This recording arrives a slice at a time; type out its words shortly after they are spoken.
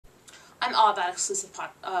I'm all about exclusive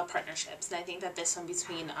partnerships, and I think that this one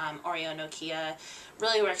between Oreo and Nokia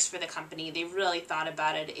really works for the company. They really thought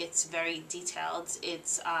about it. It's very detailed.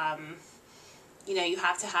 It's you know, you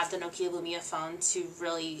have to have the Nokia Lumia phone to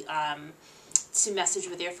really to message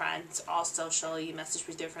with your friends, all social. You message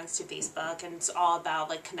with your friends to Facebook, and it's all about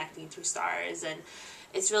like connecting through stars, and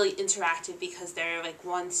it's really interactive because they're like,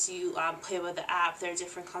 once you play with the app, there are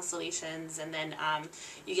different constellations, and then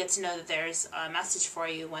you get to know that there's a message for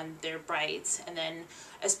you when they're bright, and then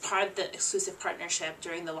as part of the exclusive partnership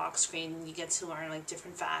during the lock screen, you get to learn like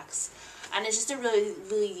different facts, and it's just a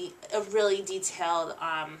really detailed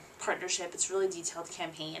partnership. It's a really detailed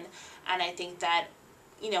campaign, and I think that,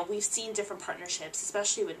 you know, we've seen different partnerships,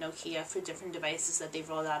 especially with Nokia, for different devices that they've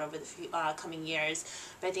rolled out over the coming years.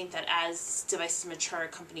 But I think that as devices mature,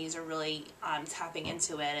 companies are really tapping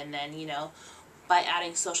into it. And then, you know, by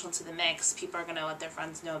adding social into the mix, people are going to let their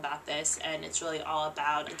friends know about this. And it's really all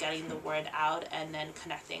about getting the word out and then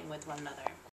connecting with one another.